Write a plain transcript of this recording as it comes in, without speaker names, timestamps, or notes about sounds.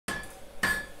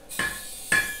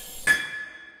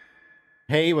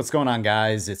Hey, what's going on,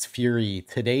 guys? It's Fury.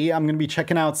 Today I'm going to be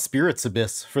checking out Spirit's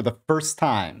Abyss for the first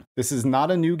time. This is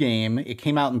not a new game. It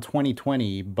came out in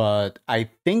 2020, but I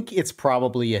think it's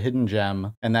probably a hidden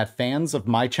gem, and that fans of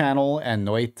my channel and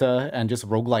Noita and just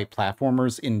roguelite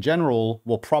platformers in general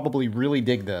will probably really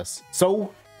dig this.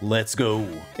 So, let's go!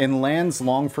 In lands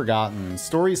long forgotten,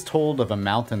 stories told of a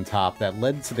mountaintop that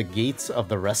led to the gates of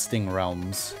the resting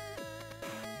realms.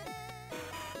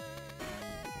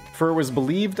 For it was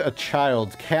believed a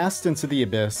child cast into the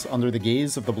abyss under the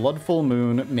gaze of the blood-full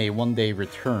moon may one day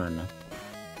return.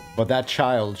 But that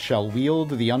child shall wield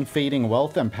the unfading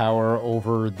wealth and power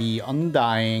over the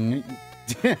undying...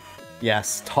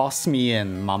 Yes, toss me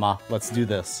in, mama. Let's do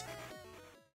this.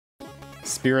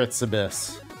 Spirit's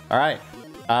Abyss. Alright,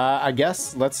 I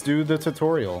guess let's do the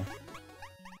tutorial.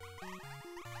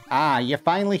 Ah, you're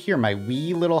finally here, my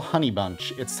wee little honey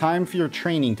bunch. It's time for your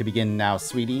training to begin now,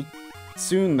 sweetie.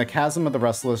 Soon the chasm of the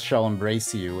restless shall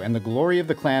embrace you, and the glory of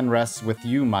the clan rests with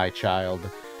you, my child.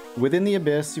 Within the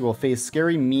abyss you will face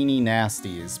scary meanie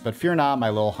nasties, but fear not, my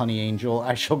little honey angel,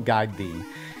 I shall guide thee.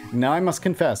 Now I must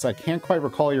confess, I can't quite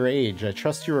recall your age. I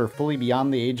trust you are fully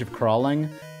beyond the age of crawling?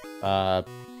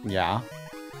 Yeah.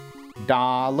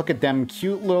 Dah, look at them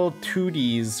cute little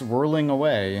tooties whirling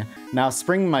away. Now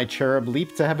spring, my cherub,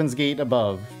 leap to heaven's gate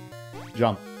above.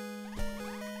 Jump.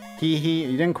 Hee,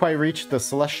 you didn't quite reach the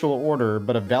celestial order,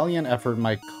 but a valiant effort,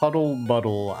 my cuddle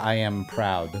buddle, I am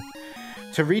proud.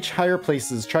 To reach higher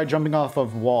places, try jumping off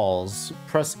of walls.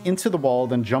 Press into the wall,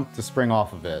 then jump to spring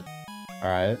off of it.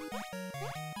 Alright.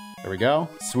 There we go.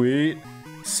 Sweet.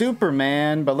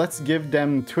 Superman, but let's give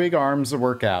them twig arms a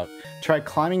workout. Try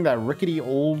climbing that rickety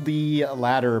oldie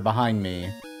ladder behind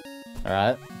me.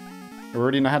 Alright. I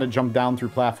already know how to jump down through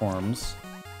platforms.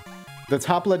 The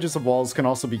top ledges of walls can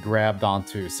also be grabbed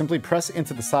onto. Simply press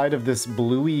into the side of this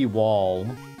bluey wall.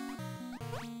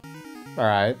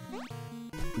 Alright.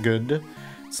 Good.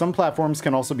 Some platforms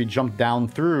can also be jumped down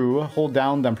through. Hold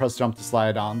down, then press jump to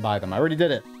slide on by them. I already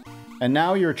did it. And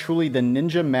now you're truly the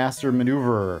ninja master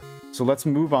maneuverer. So let's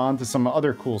move on to some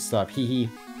other cool stuff. Hee.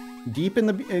 Deep in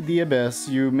the abyss,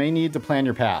 you may need to plan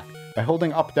your path. By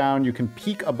holding up down, you can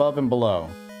peek above and below.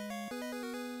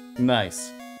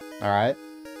 Nice. Alright.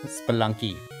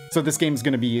 Spelunky. So this game's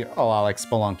gonna be a lot like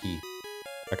Spelunky.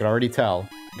 I could already tell.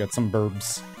 Got some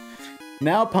burbs.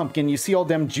 Now, Pumpkin, you see all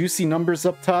them juicy numbers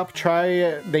up top?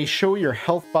 They show your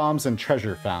health bombs and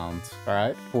treasure found.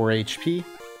 Alright, 4 HP.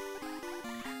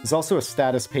 There's also a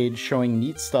status page showing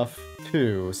neat stuff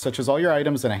too, such as all your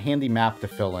items and a handy map to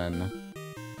fill in.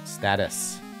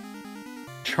 Status.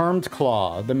 Charmed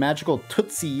Claw, the magical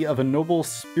tootsie of a noble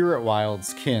spirit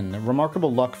wild's kin.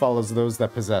 Remarkable luck follows those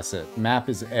that possess it. Map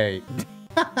is A.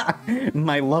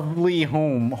 My lovely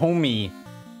homie.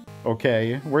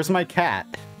 Okay, where's my cat?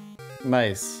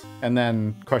 Nice. And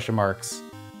then question marks.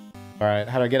 Alright,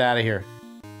 how do I get out of here?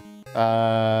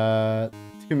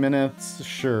 2 minutes?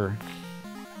 Sure.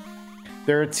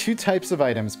 There are two types of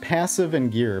items, passive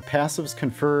and gear. Passives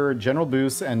confer general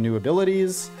boosts and new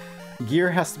abilities.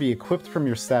 Gear has to be equipped from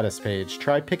your status page.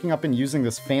 Try picking up and using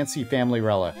this fancy family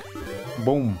relic.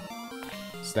 Boom.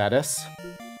 Status.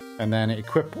 And then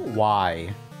equip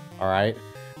Y. Alright.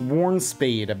 Worn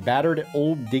Spade, a battered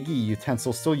old diggy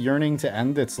utensil still yearning to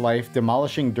end its life,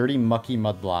 demolishing dirty mucky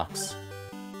mud blocks.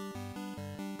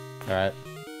 Alright.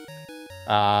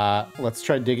 Let's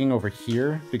try digging over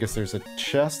here, because there's a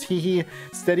chest. Hee.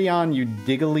 Steady on, you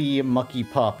diggly mucky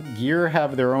pup. Gear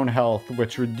have their own health,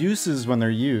 which reduces when they're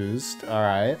used.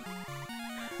 Alright.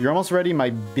 You're almost ready, my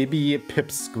bibby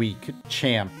pipsqueak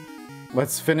champ.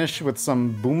 Let's finish with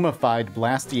some boomified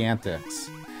blasty antics.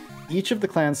 Each of the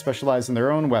clans specialize in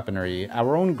their own weaponry.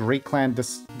 Our own great clan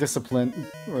discipline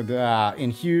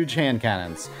in huge hand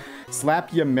cannons.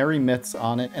 Slap ya merry mitts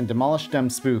on it and demolish them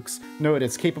spooks. Note,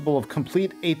 it's capable of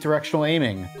complete 8-directional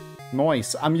aiming.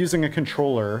 Nice. I'm using a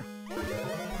controller.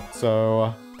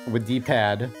 So, with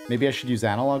D-pad. Maybe I should use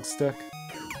analog stick?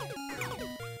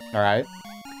 Alright.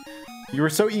 You were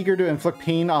so eager to inflict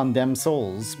pain on them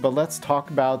souls, but let's talk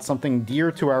about something dear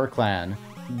to our clan.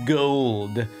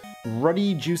 Gold.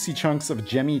 Ruddy, juicy chunks of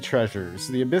gemmy treasures.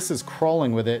 The abyss is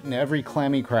crawling with it in every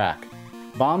clammy crack.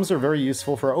 Bombs are very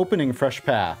useful for opening fresh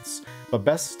paths, but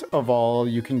best of all,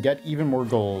 you can get even more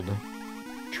gold.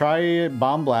 Try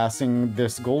bomb blasting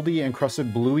this goldy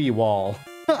encrusted bluey wall.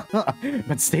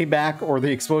 But stay back or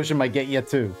the explosion might get you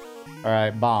too.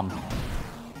 Alright, bomb.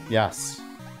 Yes.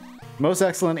 Most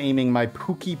excellent aiming, my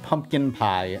pooky pumpkin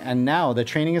pie. And now the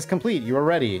training is complete. You are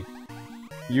ready.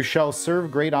 You shall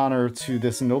serve great honor to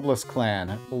this noblest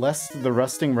clan, lest the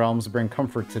resting realms bring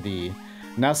comfort to thee.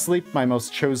 Now sleep, my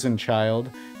most chosen child,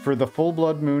 for the full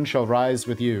blood moon shall rise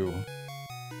with you.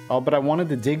 Oh, but I wanted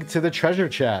to dig to the treasure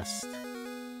chest.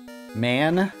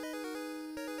 Man.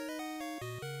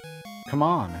 Come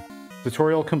on.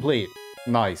 Tutorial complete.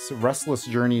 Nice. Restless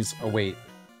journeys await.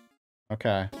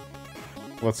 Okay.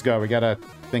 Let's go. We got a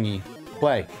thingy.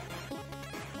 Play.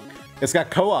 It's got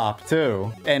co-op,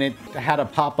 too. And it had a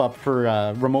pop-up for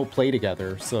remote play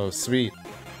together, so sweet.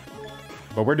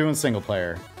 But we're doing single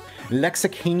player.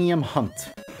 Lexicanium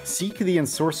Hunt. Seek the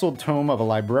ensorcelled tome of a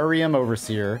librarium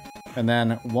overseer. And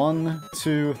then 1,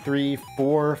 2, 3,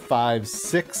 4, 5,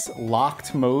 6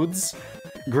 locked modes.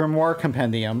 Grimoire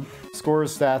Compendium. Score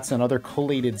stats and other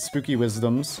collated spooky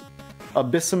wisdoms.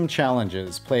 Abyssum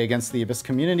challenges. Play against the Abyss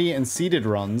community and seeded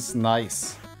runs.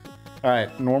 Nice.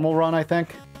 Alright, normal run, I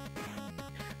think.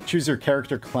 Choose your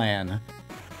character clan.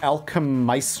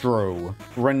 Alchemaestro.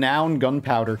 Renowned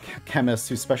gunpowder chemists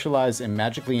who specialize in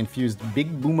magically infused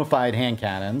big boomified hand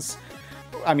cannons.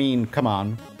 I mean, come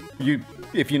on.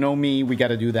 If you know me, we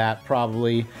gotta do that,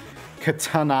 probably.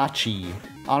 Katanachi.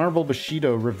 Honorable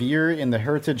Bushido, revere in the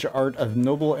heritage art of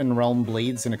noble and realm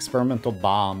blades and experimental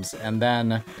bombs. And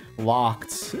then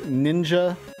locked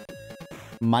ninja,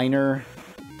 miner,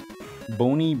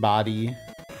 bony body,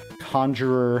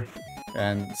 conjurer,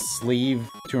 and slave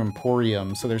to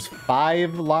emporium. So there's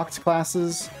 5 locked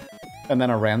classes, and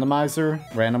then a randomizer,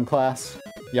 random class.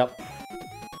 Yep.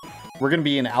 We're gonna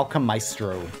be an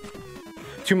Alchemaestro.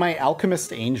 To my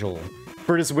alchemist angel.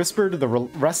 For it is whispered the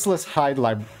restless hide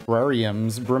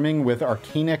librariums brimming with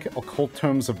arcanic occult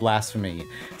tomes of blasphemy.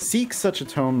 Seek such a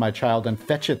tome, my child, and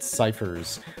fetch its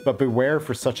ciphers. But beware,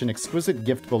 for such an exquisite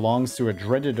gift belongs to a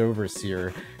dreaded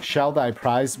overseer. Shall thy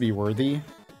prize be worthy?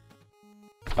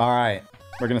 Alright,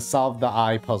 we're gonna solve the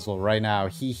eye puzzle right now.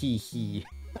 Hee hee hee.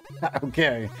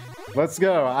 Okay, let's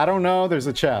go. I don't know, there's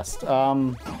a chest.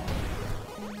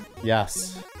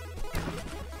 Yes.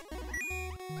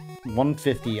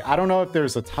 150. I don't know if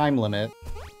there's a time limit,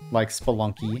 like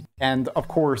Spelunky. And, of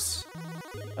course,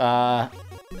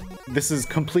 this is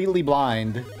completely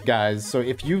blind, guys. So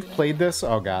if you've played this...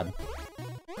 Oh, God.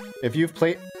 If you've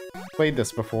played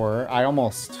this before,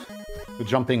 the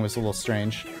jumping was a little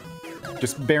strange.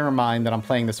 Just bear in mind that I'm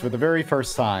playing this for the very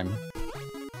first time.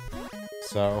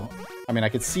 So, I mean, I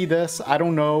could see this. I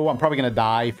don't know. I'm probably gonna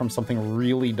die from something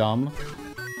really dumb.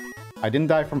 I didn't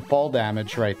die from fall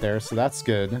damage right there, so that's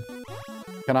good.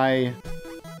 Can I...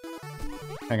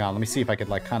 Hang on, let me see if I could,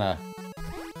 like, kind of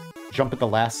jump at the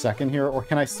last second here, or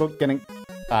can I still getting...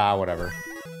 Ah, whatever.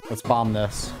 Let's bomb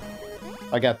this.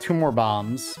 I got 2 more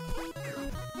bombs.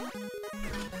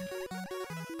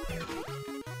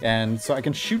 And so I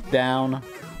can shoot down,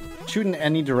 shoot in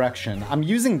any direction. I'm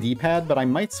using D-pad, but I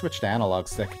might switch to analog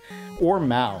stick or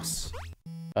mouse.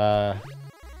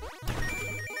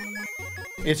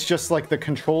 It's just like the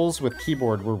controls with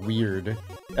keyboard were weird,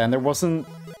 and there wasn't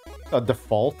a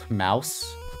default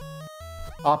mouse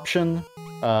option,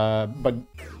 but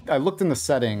I looked in the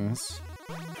settings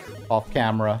off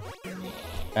camera,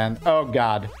 and oh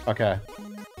god, okay.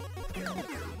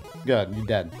 Good, you're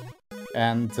dead.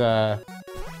 And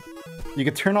you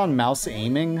could turn on mouse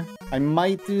aiming. I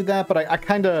might do that, but I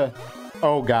kinda...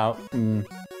 Oh god.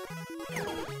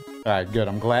 Alright, good.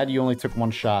 I'm glad you only took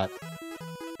 1 shot.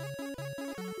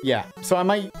 Yeah, so I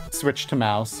might switch to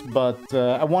mouse, but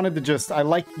I wanted to just... I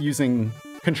like using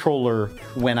controller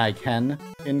when I can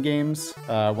in games,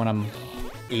 when I'm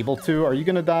able to. Are you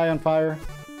gonna die on fire?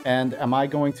 And am I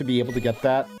going to be able to get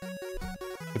that?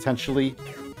 Potentially.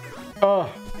 Ugh!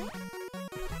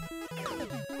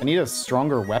 I need a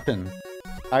stronger weapon.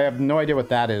 I have no idea what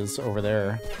that is over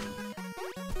there.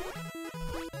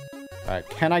 Alright,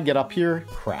 can I get up here?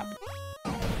 Crap.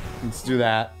 Let's do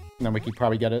that, and then we can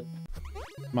probably get it.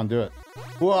 Come on, do it.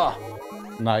 Whoa!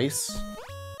 Nice.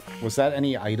 Was that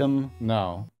any item?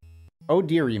 No. Oh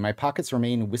dearie, my pockets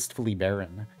remain wistfully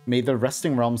barren. May the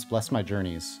resting realms bless my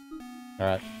journeys.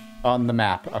 Alright. On the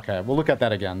map. Okay, we'll look at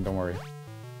that again, don't worry.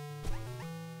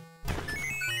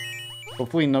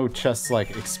 Hopefully no chests,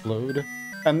 like, explode.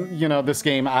 And, you know, this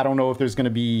game, I don't know if there's gonna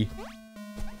be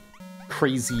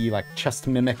crazy, like, chest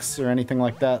mimics or anything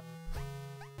like that.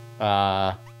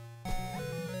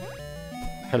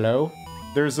 Hello?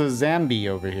 There's a Zambi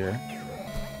over here.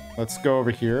 Let's go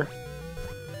over here.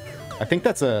 I think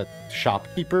that's a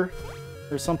shopkeeper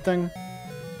or something.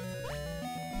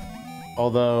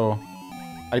 Although,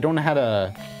 I don't know how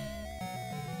to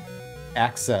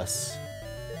access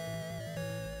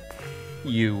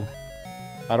you.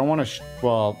 I don't want to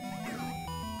well...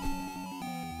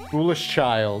 Foolish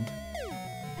child.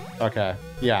 Okay.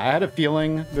 Yeah, I had a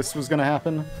feeling this was gonna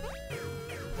happen.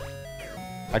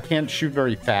 I can't shoot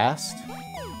very fast.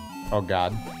 Oh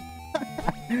god.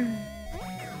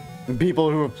 People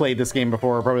who have played this game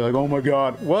before are probably like, oh my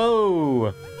god,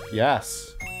 whoa!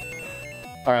 Yes.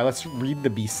 Alright, let's read the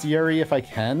bestiary if I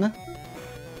can.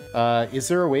 Is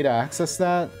there a way to access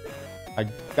that? I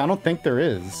don't think there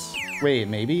is. Wait,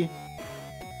 maybe?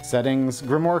 Settings,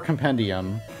 Grimoire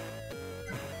Compendium.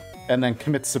 And then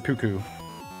commit seppuku.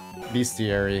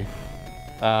 Bestiary.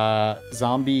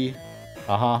 Zombie.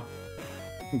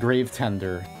 Grave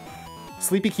Tender.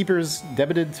 Sleepy Keepers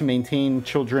debited to maintain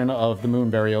children of the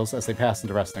moon burials as they pass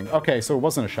into resting. Okay, so it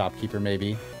wasn't a shopkeeper,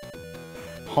 maybe.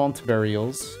 Haunt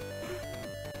Burials.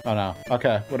 Oh no.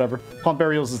 Okay, whatever. Haunt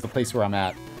Burials is the place where I'm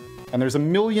at. And there's a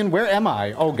million... Where am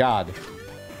I? Oh god.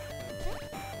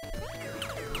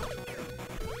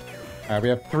 Alright, we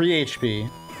have 3 HP.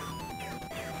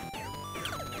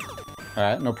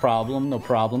 Alright, no problem, no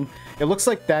problem. It looks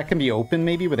like that can be opened,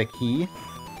 maybe, with a key.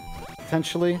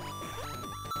 Potentially.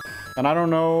 And I don't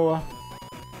know...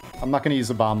 I'm not going to use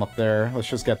a bomb up there. Let's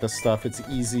just get this stuff. It's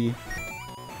easy.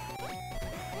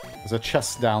 There's a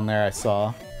chest down there I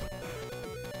saw.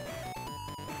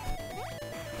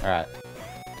 Alright.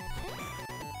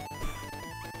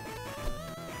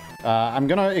 I'm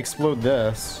going to explode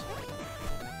this.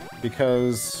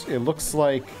 Because it looks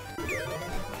like...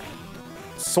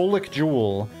 Solic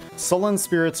Jewel. Sullen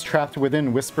spirits trapped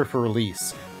within whisper for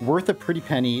release. Worth a pretty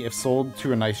penny if sold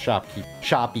to a nice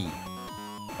shoppy.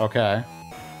 Okay.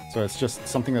 So it's just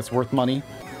something that's worth money.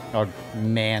 Oh,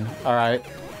 man. Alright.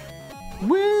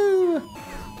 Woo!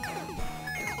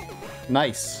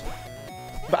 Nice.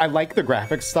 I like the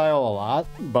graphics style a lot,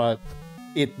 but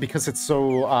because it's so,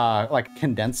 like,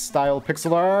 condensed style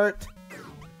pixel art,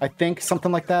 I think,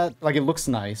 something like that. Like, it looks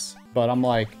nice, but I'm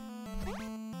like...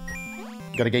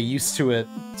 Gotta get used to it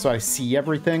so I see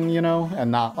everything, you know, and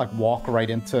not like walk right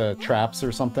into traps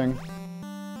or something.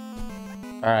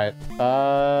 Alright,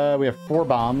 we have 4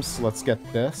 bombs. Let's get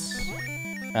this.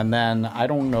 And then, I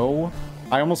don't know.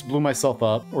 I almost blew myself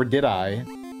up, or did I?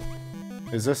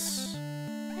 Is this...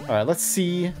 Alright, let's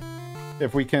see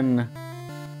if we can...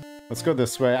 Let's go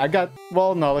this way.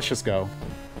 Well, no, let's just go.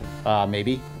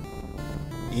 Maybe.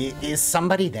 Is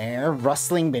somebody there,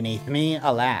 rustling beneath me?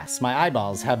 Alas, my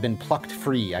eyeballs have been plucked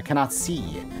free. I cannot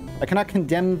see. I cannot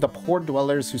condemn the poor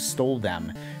dwellers who stole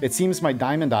them. It seems my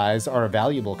diamond eyes are a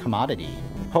valuable commodity.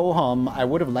 Ho-hum, I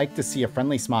would have liked to see a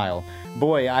friendly smile.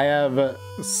 Boy, I have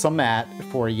some mat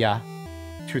for ya.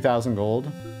 2,000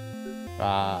 gold.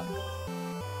 I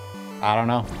don't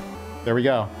know. There we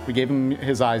go. We gave him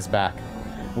his eyes back.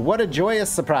 What a joyous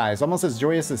surprise, almost as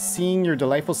joyous as seeing your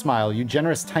delightful smile, you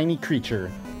generous tiny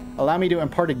creature. Allow me to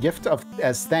impart a gift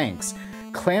as thanks.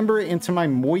 Clamber into my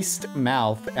moist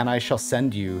mouth, and I shall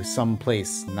send you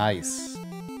someplace nice.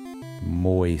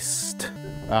 Moist.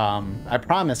 I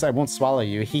promise I won't swallow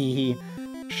you, hee hee.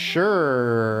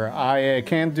 Sure, I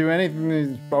can't do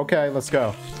anything. Okay, let's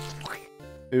go.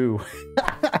 Ooh.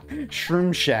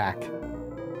 Shroom Shack.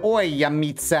 Oi, ya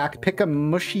meat sack, pick a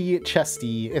mushy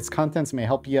chesty. Its contents may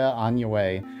help ya on your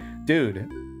way. Dude,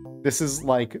 this is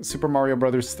like Super Mario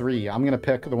Bros. 3. I'm gonna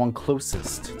pick the one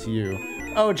closest to you.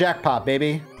 Oh, jackpot,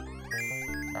 baby.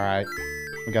 Alright,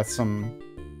 we got some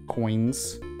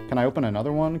coins. Can I open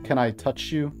another one? Can I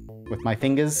touch you with my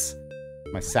fingers?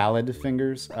 My salad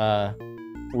fingers?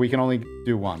 We can only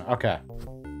do one. Okay.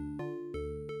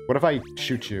 What if I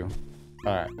shoot you?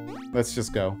 Alright, let's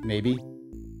just go. Maybe.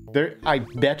 There, I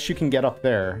bet you can get up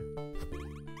there.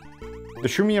 The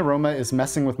shroomy aroma is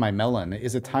messing with my melon.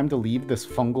 Is it time to leave this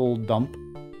fungal dump?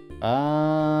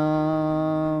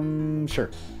 Sure.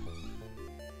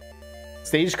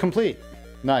 Stage complete.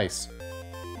 Nice.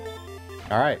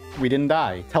 Alright, we didn't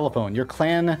die. Telephone. Your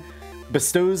clan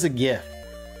bestows a gift.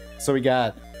 So we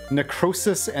got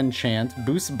Necrosis Enchant.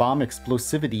 Boost bomb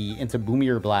explosivity into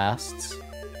boomier blasts.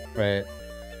 Right.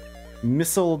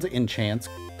 Missiled Enchant.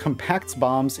 Compacts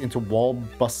bombs into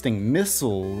wall-busting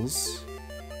missiles,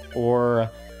 or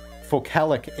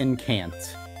Focalic Incant.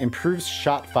 Improves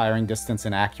shot firing distance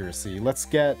and accuracy. Let's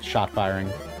get shot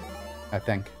firing, I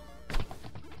think.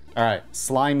 Alright,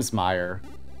 Slimesmire.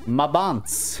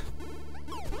 Mabants.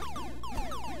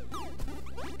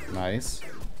 Nice.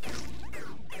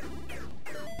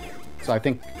 So I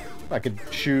think I could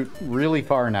shoot really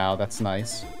far now. That's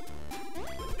nice.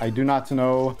 I do not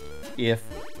know if...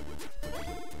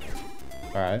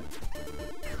 Alright.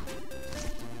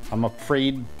 I'm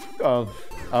afraid of...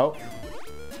 Oh.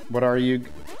 What are you...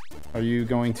 Are you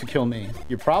going to kill me?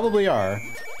 You probably are.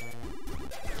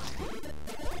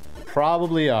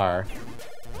 Probably are.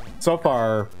 So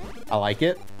far, I like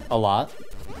it a lot.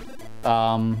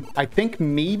 I think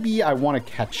maybe I want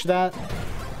to catch that.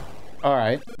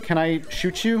 Alright. Can I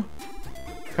shoot you?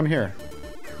 Come here.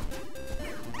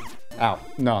 Ow.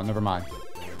 No, never mind.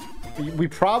 We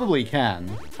probably can.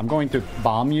 I'm going to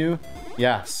bomb you.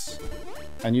 Yes.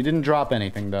 And you didn't drop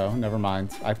anything, though. Never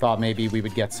mind. I thought maybe we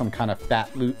would get some kind of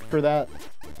fat loot for that.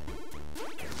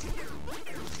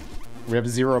 We have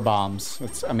 0 bombs.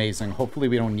 That's amazing. Hopefully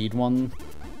we don't need one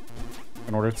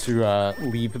in order to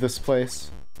leave this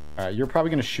place. Alright, you're probably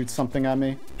going to shoot something at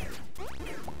me.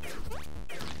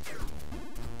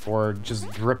 Or just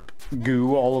drip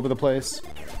goo all over the place.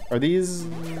 Are these...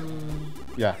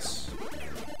 Yes.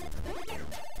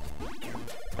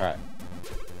 Alright.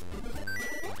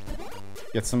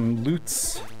 Get some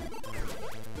loots.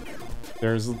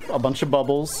 There's a bunch of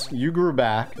bubbles. You grew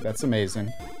back. That's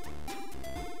amazing.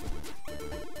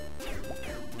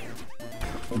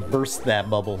 Burst that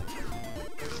bubble.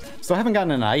 Still haven't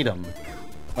gotten an item.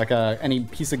 Like any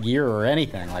piece of gear or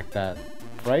anything like that.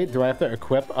 Right? Do I have to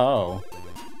equip? Oh.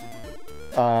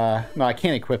 No, I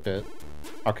can't equip it.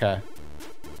 Okay.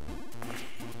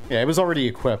 Yeah, it was already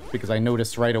equipped because I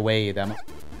noticed right away that...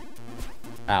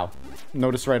 Ow.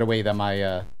 Noticed right away that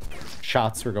my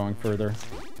shots were going further.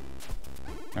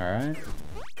 Alright.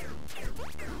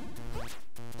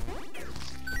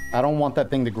 I don't want that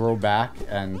thing to grow back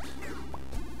and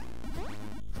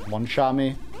one-shot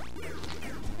me.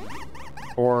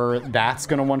 Or that's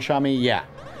gonna one-shot me? Yeah.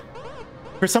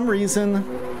 For some reason...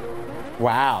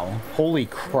 Wow. Holy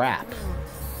crap.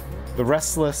 The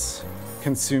Restless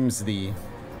consumes thee.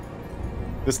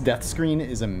 This death screen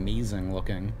is amazing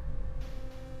looking.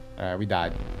 Alright, we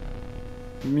died.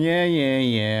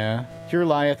 Yeah. Here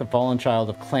lieth the fallen child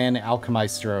of Clan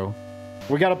Alchemistro.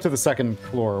 We got up to the 2nd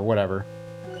floor or whatever.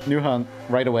 New hunt.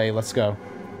 Right away. Let's go.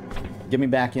 Get me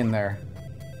back in there.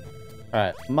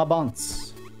 Alright, my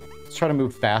bunts. Let's try to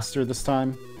move faster this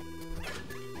time.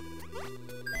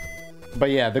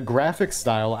 But yeah, the graphic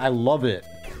style, I love it.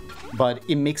 But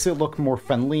it makes it look more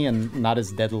friendly and not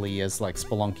as deadly as, like,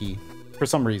 Spelunky. For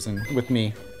some reason, with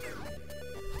me.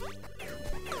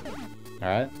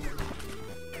 Alright.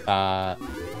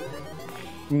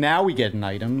 Now we get an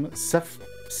item.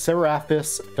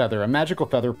 Seraphis Feather. A magical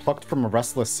feather plucked from a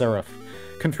restless seraph.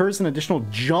 Confers an additional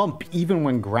jump even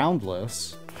when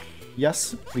groundless.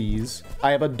 Yes, please.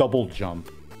 I have a double jump.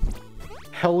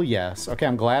 Hell yes. Okay,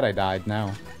 I'm glad I died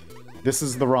now. This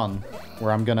is the run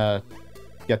where I'm gonna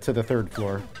get to the 3rd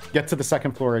floor. Get to the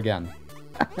 2nd floor again.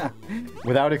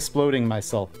 Without exploding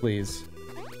myself, please.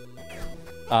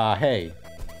 Hey.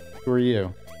 Who are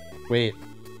you? Wait.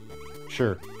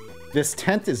 Sure. This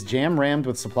tent is jam-rammed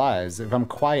with supplies. If I'm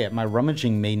quiet, my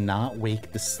rummaging may not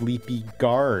wake the sleepy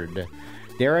guard.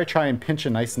 Dare I try and pinch a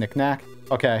nice knick-knack?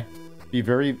 Okay. Be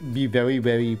very,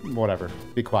 whatever.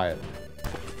 Be quiet.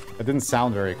 That didn't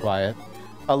sound very quiet.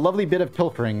 A lovely bit of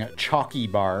pilfering, Chalky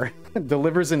Bar.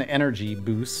 Delivers an energy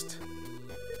boost.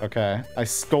 Okay. I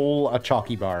stole a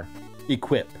Chalky Bar.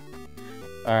 Equip.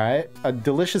 Alright. A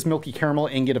delicious milky caramel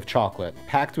ingot of chocolate.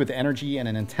 Packed with energy and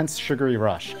an intense sugary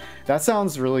rush. That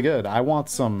sounds really good. I want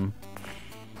some...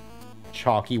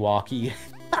 Chalky Walkie.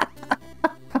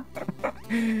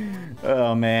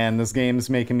 Oh man, this game's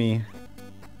making me...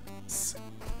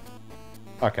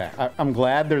 Okay. I'm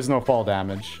glad there's no fall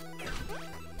damage.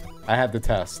 I had to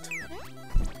test.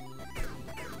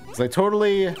 Because I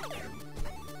totally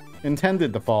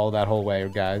intended to fall that whole way,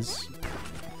 guys.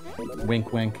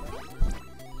 Wink, wink.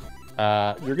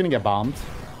 You're gonna get bombed.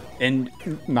 And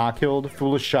not killed.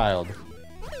 Foolish child.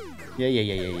 Yeah. Yeah,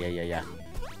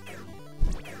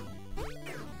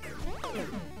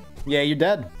 you're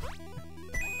dead.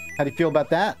 How do you feel about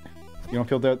that? You don't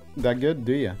feel that good,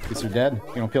 do you? Because you're dead.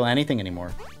 You don't feel anything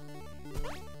anymore.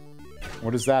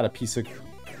 What is that? A piece of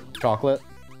chocolate?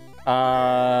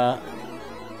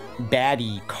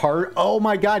 Baddie. Card. Oh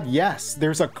my god, yes!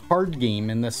 There's a card game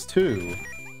in this too.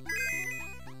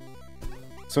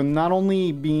 So not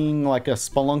only being like a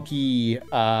Spelunky,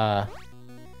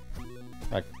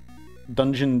 like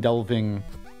dungeon delving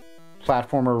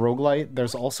platformer roguelite,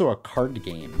 there's also a card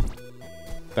game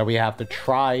that we have to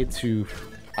try to,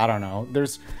 I don't know.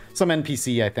 There's some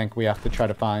NPC I think we have to try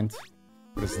to find.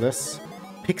 What is this?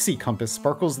 Pixie Compass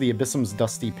sparkles the Abyssum's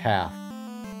dusty path.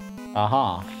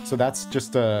 Aha. So that's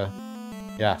just a...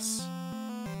 Yes.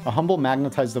 A humble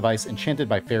magnetized device enchanted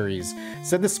by fairies.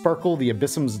 Said to sparkle the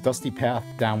Abyssum's dusty path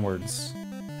downwards.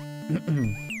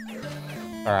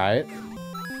 Alright.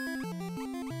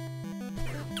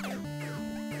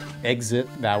 Exit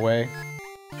that way.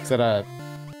 Is that a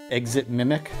exit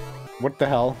mimic? What the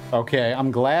hell? Okay, I'm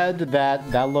glad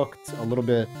that that looked a little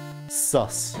bit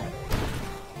sus.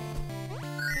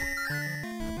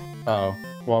 Uh-oh.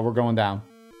 Well, we're going down.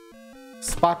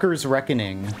 Spocker's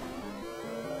Reckoning.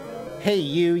 Hey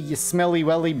you smelly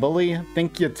welly bully.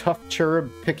 Think you tough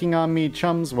cherub picking on me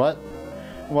chums, what?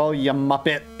 Well, you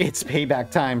muppet, it's payback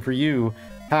time for you.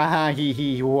 Ha ha hee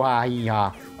hee wah hee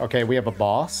ha. Okay, we have a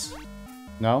boss?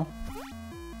 No?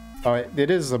 Oh,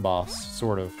 it is a boss,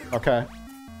 sort of. Okay.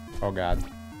 Oh god.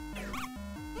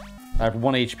 I have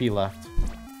 1 HP left.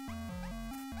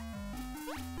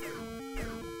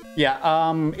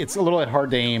 Yeah, it's a little bit hard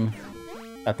to aim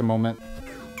at the moment.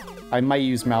 I might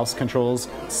use mouse controls.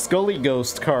 Scully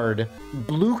Ghost card.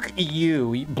 Blook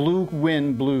you. Blue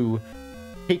win blue.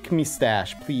 Take me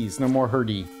stash, please. No more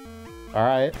hurdy.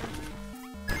 Alright.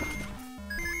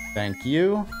 Thank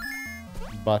you.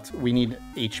 But we need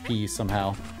HP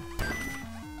somehow.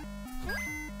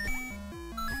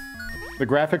 The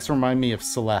graphics remind me of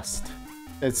Celeste.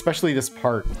 Especially this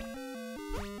part.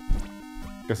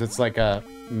 Because it's like a...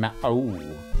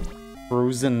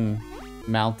 frozen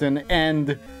mountain.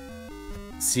 And...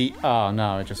 See, oh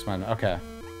no, it just went, okay.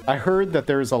 I heard that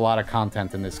there's a lot of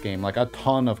content in this game, like a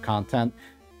ton of content,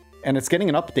 and it's getting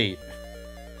an update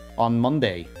on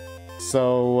Monday.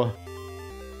 So,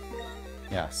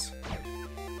 yes.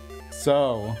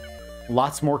 So,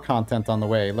 lots more content on the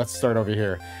way. Let's start over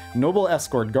here. Noble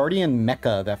Escort, Guardian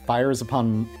Mecha that fires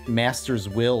upon Master's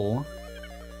will.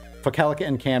 Focalica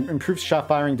and Cam, improves shot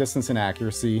firing distance and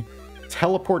accuracy.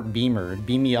 Teleport Beamer,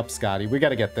 beam me up, Scotty. We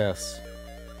gotta get this.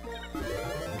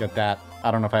 Get that.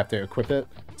 I don't know if I have to equip it.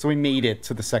 So we made it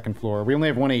to the second floor. We only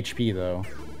have 1 HP though.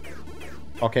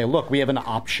 Okay, look, we have an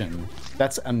option.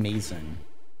 That's amazing.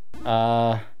 We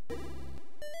have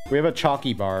a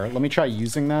chalky bar. Let me try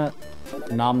using that.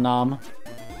 Nom nom.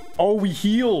 Oh, we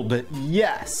healed!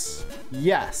 Yes!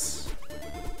 Yes!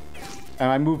 And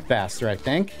I move faster, I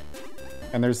think.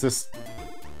 And there's this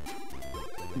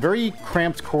very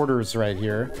cramped quarters right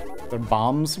here. The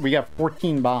bombs. We got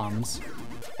 14 bombs.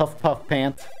 Puff puff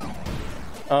pant.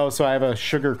 Oh, so I have a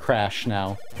sugar crash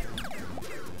now.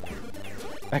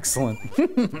 Excellent.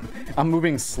 I'm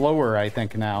moving slower, I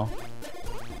think, now.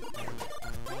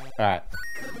 Alright.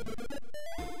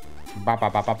 Bop,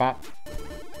 bop, bop, bop, bop.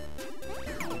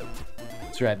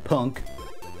 That's right, punk.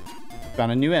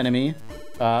 Found a new enemy.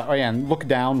 Oh yeah, and look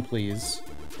down, please.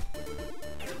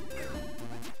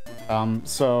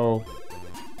 So...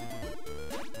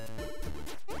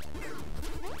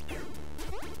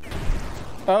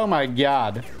 Oh my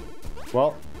god.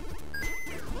 Well.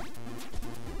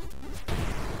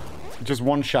 Just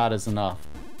one shot is enough.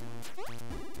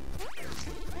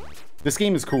 This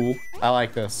game is cool. I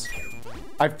like this.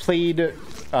 I've played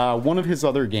one of his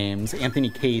other games, Anthony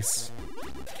Caseware.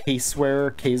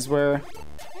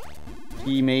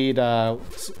 He made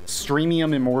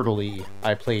Streamium Immortally,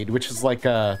 I played, which is like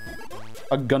a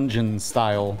Gungeon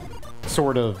style,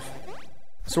 sort of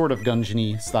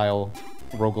Gungeon-y style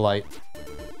roguelite.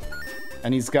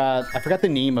 And he's got, I forgot the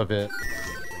name of it,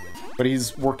 but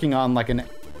he's working on like an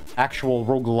actual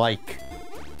roguelike,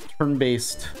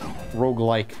 turn-based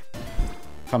roguelike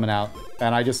coming out.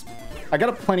 And I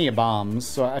got plenty of bombs,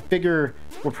 so I figure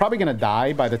we're probably gonna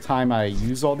die by the time I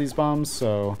use all these bombs,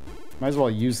 so might as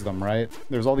well use them, right?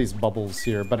 There's all these bubbles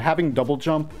here, but having double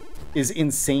jump is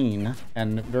insane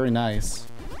and very nice.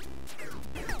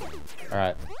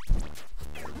 Alright.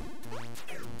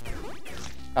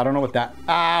 I don't know what that...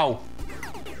 Ow!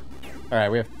 Alright,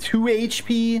 we have 2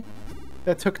 HP.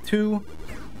 That took 2.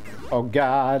 Oh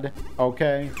god.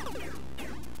 Okay.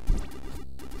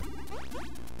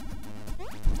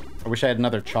 I wish I had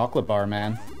another chocolate bar,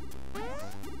 man.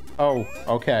 Oh,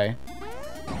 okay.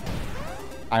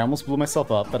 I almost blew myself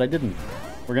up, but I didn't.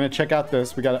 We're gonna check out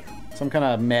this. We got some kind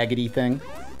of maggoty thing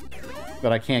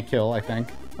that I can't kill, I think.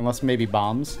 Unless maybe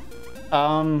bombs.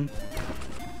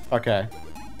 Okay.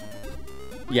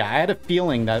 Yeah, I had a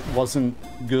feeling that wasn't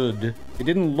good. It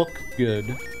didn't look good.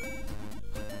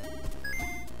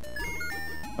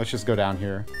 Let's just go down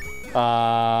here.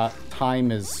 Time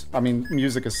is... I mean,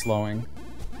 music is slowing.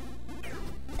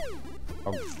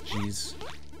 Oh, jeez.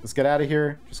 Let's get out of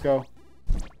here. Just go.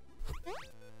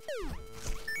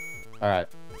 Alright.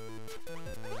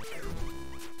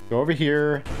 Go over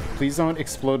here. Please don't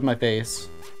explode my face.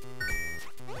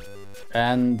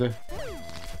 And...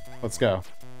 let's go.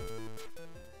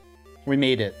 We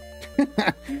made it.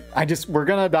 We're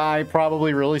gonna die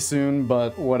probably really soon,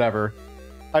 but whatever.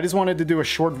 I just wanted to do a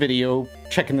short video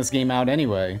checking this game out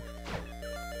anyway.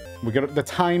 We got the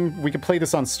time, we could play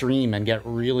this on stream and get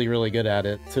really, really good at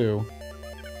it too.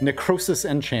 Necrosis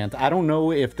Enchant. I don't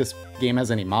know if this game has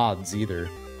any mods either.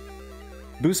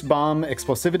 Boost Bomb,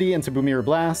 Explosivity into Boomerang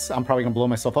Blast. I'm probably gonna blow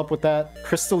myself up with that.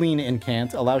 Crystalline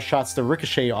Incant. Allows shots to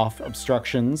ricochet off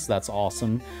obstructions. That's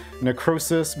awesome.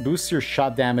 Necrosis. Boosts your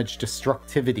shot damage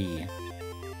destructivity.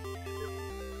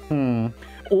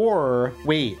 Or,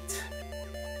 wait.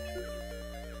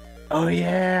 Oh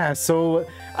yeah, so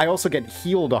I also get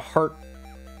healed a heart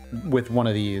with one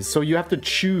of these. So you have to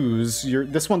choose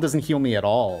this one doesn't heal me at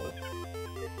all.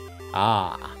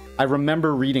 Ah, I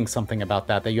remember reading something about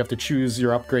that you have to choose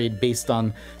your upgrade based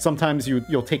on, sometimes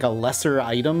you'll take a lesser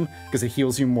item because it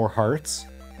heals you more hearts.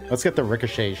 Let's get the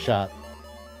ricochet shot.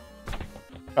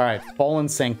 All right, Fallen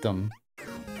Sanctum.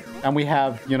 And we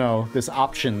have, you know, this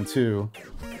option too.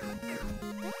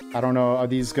 I don't know, are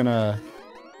these gonna...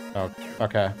 Oh,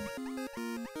 okay.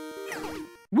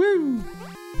 Woo!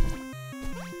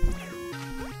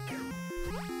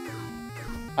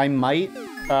 I might,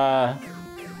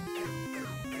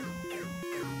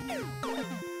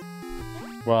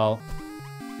 well,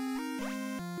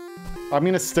 I'm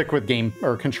gonna stick with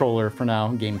controller for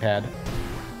now, gamepad.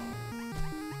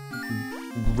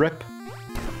 Rip.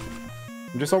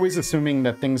 I'm just always assuming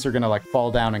that things are gonna, like,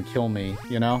 fall down and kill me,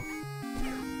 you know?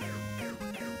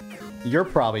 You're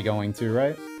probably going to,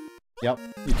 right? Yep,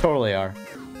 you totally are.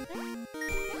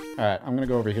 Alright, I'm gonna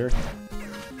go over here.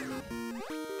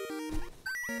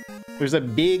 There's a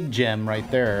big gem right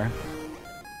there.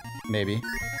 Maybe.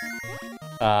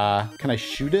 Can I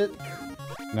shoot it?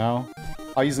 No.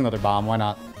 I'll use another bomb, why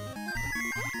not?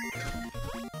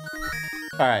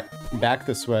 Alright, back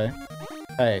this way.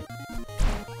 Hey.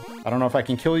 I don't know if I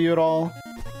can kill you at all.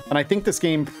 And I think this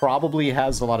game probably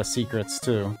has a lot of secrets,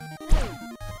 too.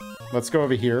 Let's go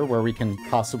over here, where we can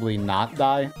possibly not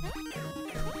die.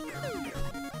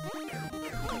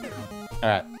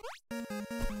 Alright.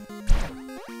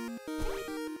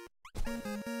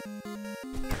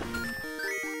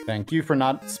 Thank you for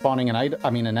not spawning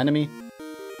an enemy.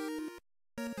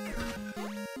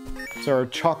 So our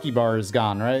chalky bar is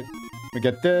gone, right? We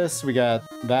get this, we got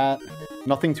that.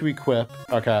 Nothing to equip.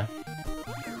 Okay.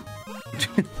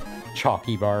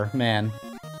 Chalky bar, man.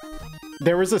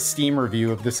 There was a Steam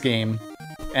review of this game,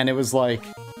 and it was like...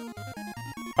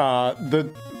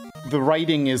 The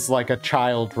writing is like a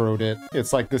child wrote it.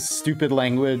 It's like this stupid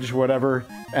language, whatever.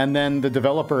 And then the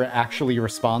developer actually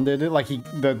responded. Like,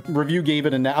 the review gave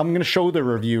it I'm gonna show the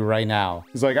review right now.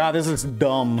 He's like, this is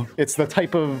dumb. It's the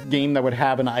type of game that would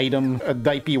have an item, a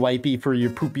dipey-wipey for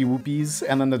your poopy-whoopies.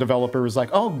 And then the developer was like,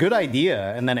 oh, good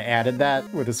idea. And then added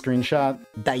that with a screenshot.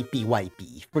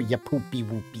 Dipey-wipey for your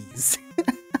poopy-whoopies.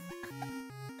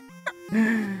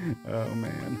 Oh,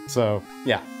 man. So,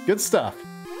 yeah, good stuff.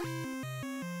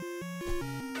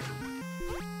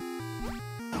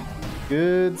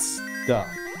 Good stuff.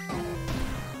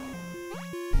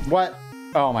 What?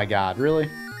 Oh my god, really?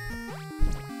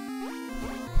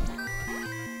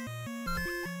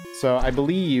 So I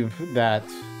believe that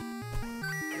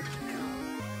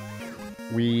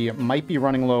we might be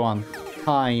running low on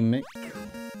time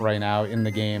right now in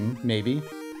the game, maybe.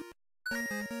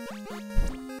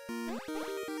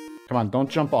 Come on, don't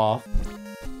jump off.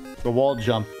 The wall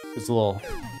jump is a little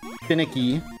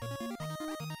finicky.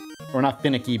 Or not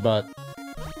finicky, but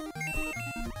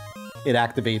it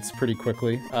activates pretty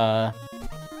quickly. Yeah,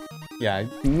 I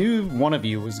knew one of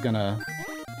you was gonna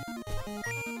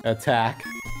attack.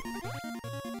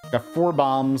 Got 4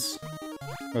 bombs.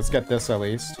 Let's get this at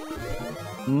least.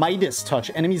 Midas Touch.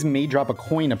 Enemies may drop a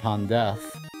coin upon death.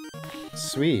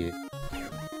 Sweet.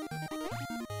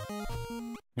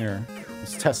 Here,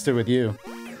 let's test it with you.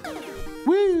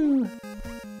 Woo!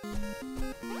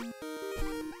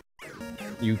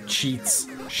 You cheats.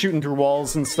 Shooting through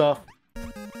walls and stuff.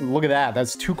 Look at that,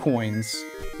 that's 2 coins.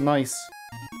 Nice.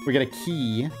 We get a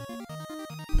key.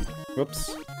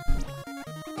 Whoops.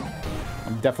 I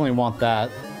definitely want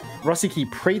that. Rusty key,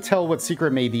 pray tell what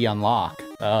secret may thee unlock.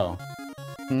 Oh.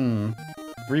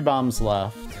 3 bombs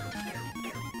left.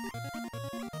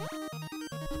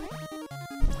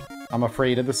 I'm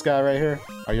afraid of this guy right here.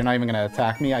 Oh, you're not even gonna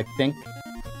attack me, I think.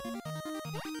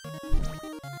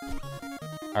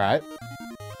 Alright.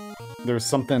 There's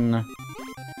something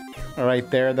right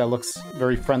there that looks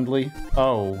very friendly.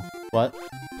 Oh, what?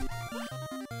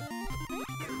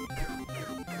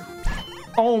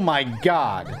 Oh my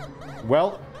god!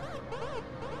 Well,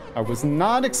 I was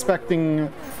not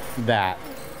expecting that.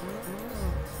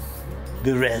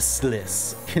 The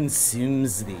restless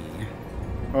consumes thee.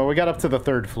 Well, we got up to the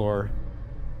 3rd floor.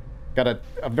 Got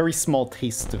a very small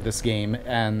taste of this game,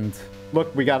 and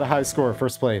look, we got a high score,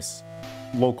 1st place.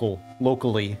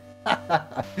 Locally.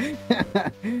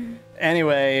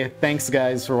 Anyway, thanks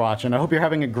guys for watching. I hope you're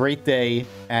having a great day,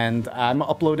 and I'm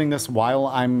uploading this while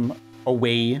I'm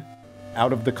away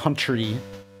out of the country.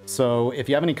 So if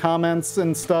you have any comments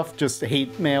and stuff, just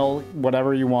hate mail,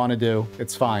 whatever you want to do.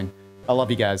 It's fine. I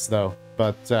love you guys though,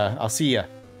 but I'll see ya.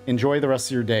 Enjoy the rest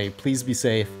of your day. Please be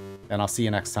safe. and I'll see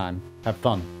you next time. Have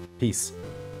fun. Peace.